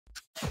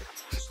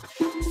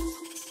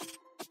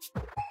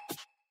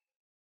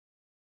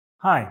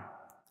Hi,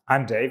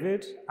 I'm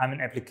David. I'm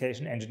an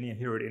application engineer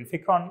here at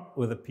INFICON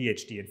with a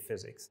PhD in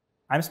physics.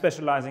 I'm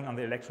specializing on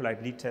the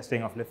electrolyte leak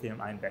testing of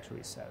lithium-ion battery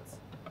cells.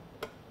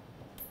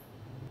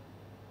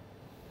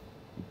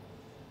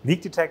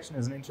 Leak detection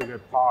is an integral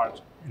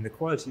part in the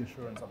quality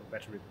assurance of a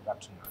battery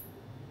production line.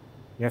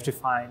 You have to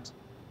find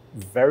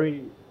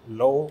very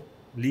low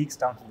leaks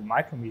down to the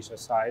micrometer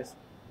size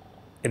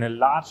in a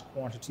large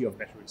quantity of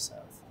battery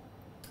cells.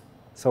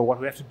 So what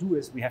we have to do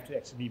is we have to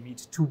actually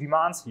meet two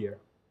demands here.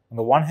 On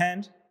the one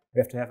hand, we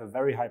have to have a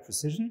very high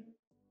precision,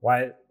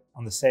 while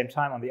on the same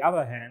time, on the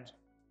other hand,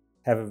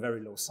 have a very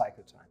low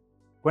cycle time.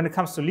 When it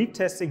comes to leak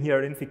testing here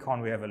at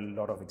INFICON, we have a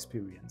lot of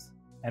experience.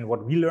 And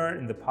what we learned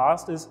in the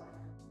past is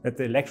that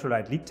the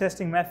electrolyte leak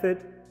testing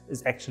method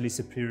is actually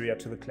superior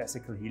to the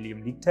classical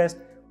helium leak test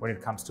when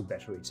it comes to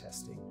battery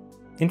testing.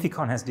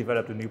 INFICON has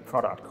developed a new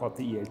product called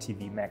the ELT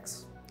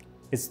Vmax.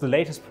 It's the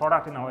latest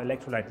product in our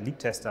electrolyte leak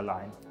tester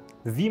line.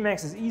 The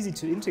Vmax is easy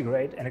to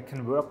integrate and it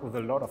can work with a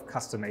lot of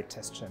custom-made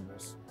test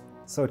chambers.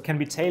 So it can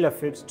be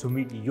tailor-fit to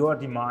meet your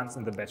demands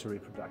in the battery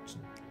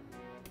production.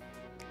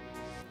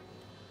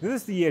 This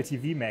is the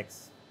ELT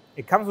Vmax.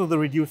 It comes with a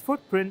reduced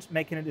footprint,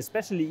 making it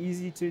especially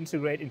easy to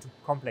integrate into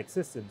complex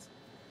systems.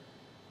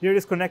 Here it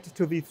is connected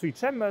to these three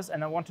chambers,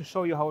 and I want to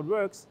show you how it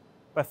works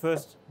by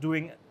first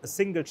doing a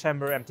single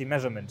chamber empty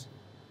measurement.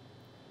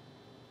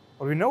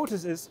 What we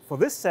notice is, for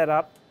this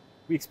setup,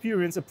 we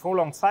experience a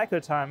prolonged cycle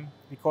time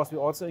because we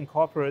also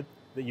incorporate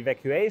the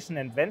evacuation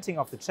and venting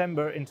of the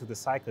chamber into the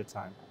cycle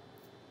time.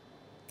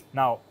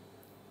 Now,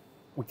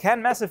 we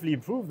can massively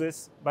improve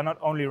this by not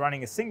only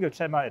running a single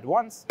chamber at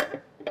once,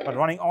 but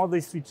running all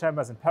these three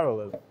chambers in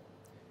parallel.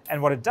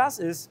 And what it does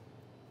is,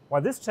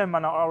 while this chamber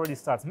now already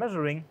starts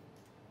measuring,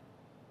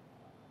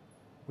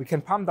 we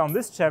can pump down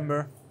this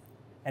chamber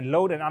and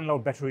load and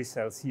unload battery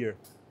cells here,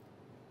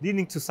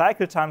 leading to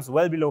cycle times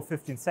well below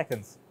 15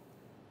 seconds.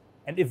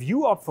 And if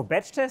you opt for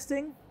batch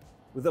testing,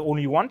 with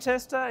only one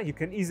tester, you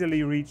can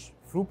easily reach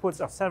throughputs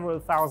of several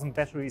thousand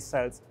battery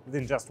cells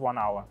within just 1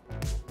 hour.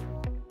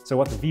 So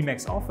what the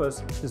Vmax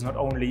offers is not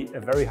only a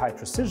very high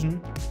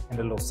precision and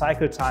a low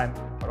cycle time,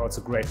 but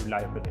also great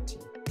reliability.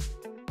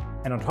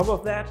 And on top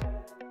of that,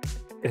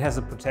 it has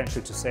the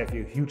potential to save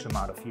you a huge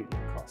amount of helium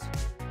cost.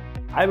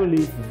 I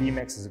believe the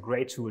Vmax is a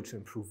great tool to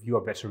improve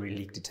your battery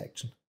leak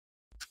detection.